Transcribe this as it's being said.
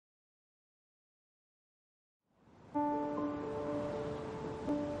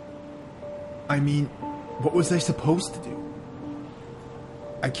I mean, what was I supposed to do?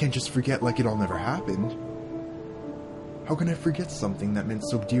 I can't just forget like it all never happened. How can I forget something that meant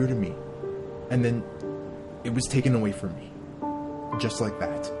so dear to me? And then it was taken away from me. Just like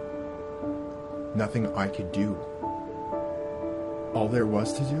that. Nothing I could do. All there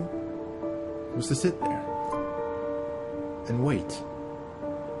was to do was to sit there and wait.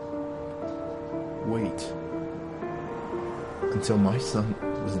 Wait until my son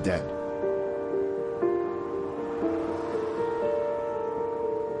was dead.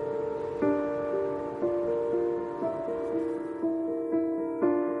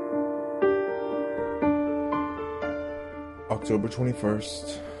 October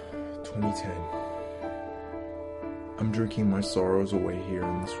 21st, 2010. I'm drinking my sorrows away here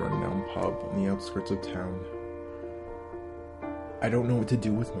in this rundown pub on the outskirts of town. I don't know what to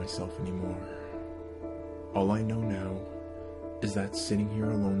do with myself anymore. All I know now is that sitting here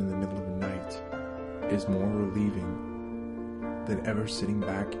alone in the middle of the night is more relieving than ever sitting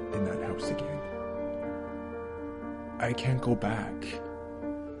back in that house again. I can't go back.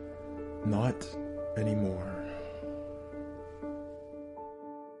 Not anymore.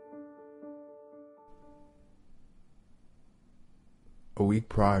 A week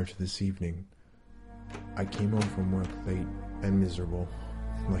prior to this evening, I came home from work late and miserable,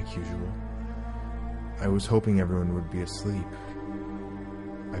 like usual. I was hoping everyone would be asleep.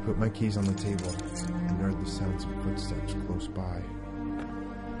 I put my keys on the table and heard the sounds of footsteps close by.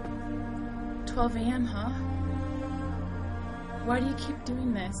 12 a.m., huh? Why do you keep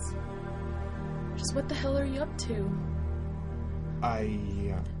doing this? Just what the hell are you up to?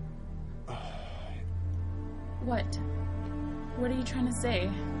 What? What are you trying to say?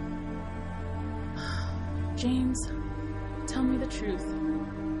 James, tell me the truth.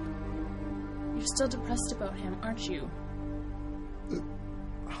 You're still depressed about him, aren't you?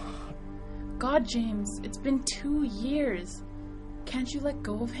 God, James, it's been 2 years. Can't you let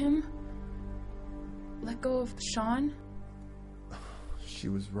go of him? Let go of Sean? She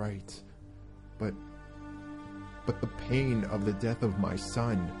was right. But the pain of the death of my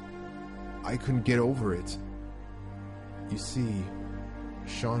son, I couldn't get over it. You see,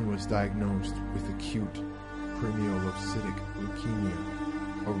 Sean was diagnosed with acute promyelocytic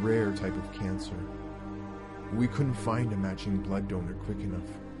leukemia, a rare type of cancer. We couldn't find a matching blood donor quick enough.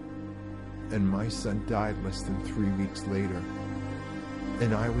 And my son died less than 3 weeks later.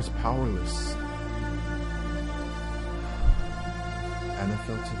 And I was powerless. Anna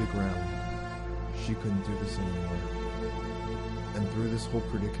fell to the ground. She couldn't do this anymore. And through this whole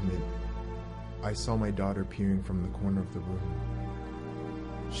predicament, I saw my daughter peering from the corner of the room.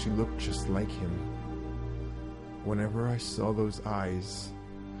 She looked just like him. Whenever I saw those eyes,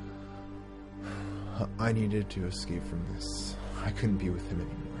 I needed to escape from this. I couldn't be with him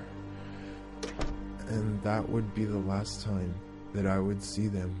anymore. And that would be the last time that I would see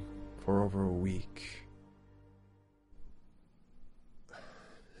them for over a week.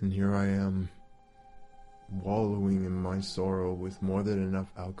 And here I am, wallowing in my sorrow with more than enough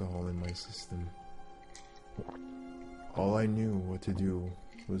alcohol in my system. All I knew what to do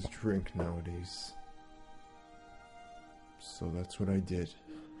was drink nowadays. So that's what I did.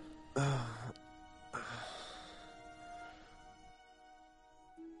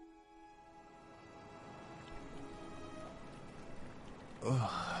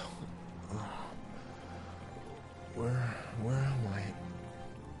 Where am I?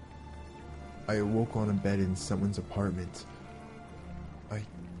 I awoke on a bed in someone's apartment.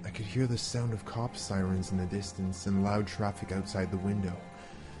 I could hear the sound of cop sirens in the distance and loud traffic outside the window.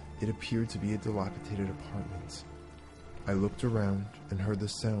 It appeared to be a dilapidated apartment. I looked around and heard the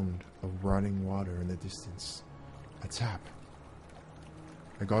sound of running water in the distance. A tap.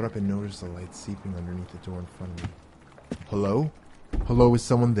 I got up and noticed a light seeping underneath the door in front of me. Hello? Hello, is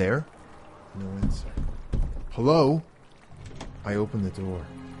someone there? No answer. Hello? I opened the door.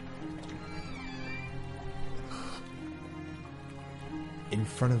 In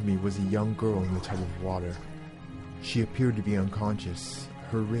front of me was a young girl in the tub of water. She appeared to be unconscious.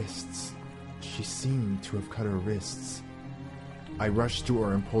 Her wrists. She seemed to have cut her wrists. I rushed to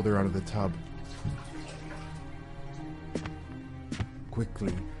her and pulled her out of the tub.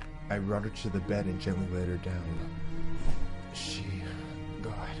 Quickly, I brought her to the bed and gently laid her down.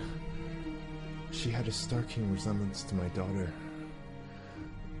 She had a starking resemblance to my daughter.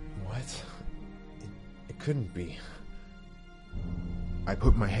 What? It couldn't be. I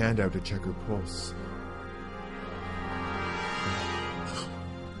put my hand out to check her pulse.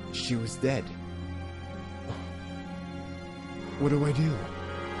 She was dead. What do I do?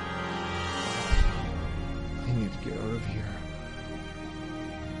 I need to get out of here.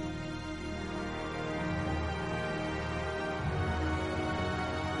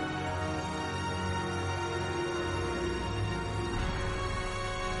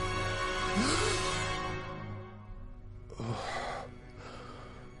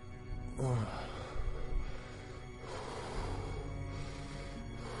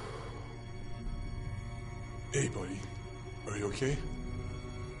 Hey, buddy. Are you okay?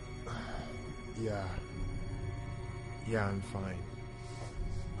 Yeah. Yeah, I'm fine.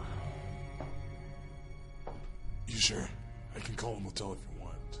 You sure? I can call a motel if you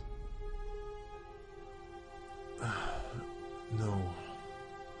want. No.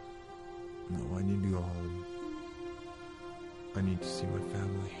 No, I need to go home. I need to see my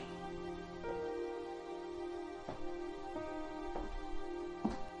family.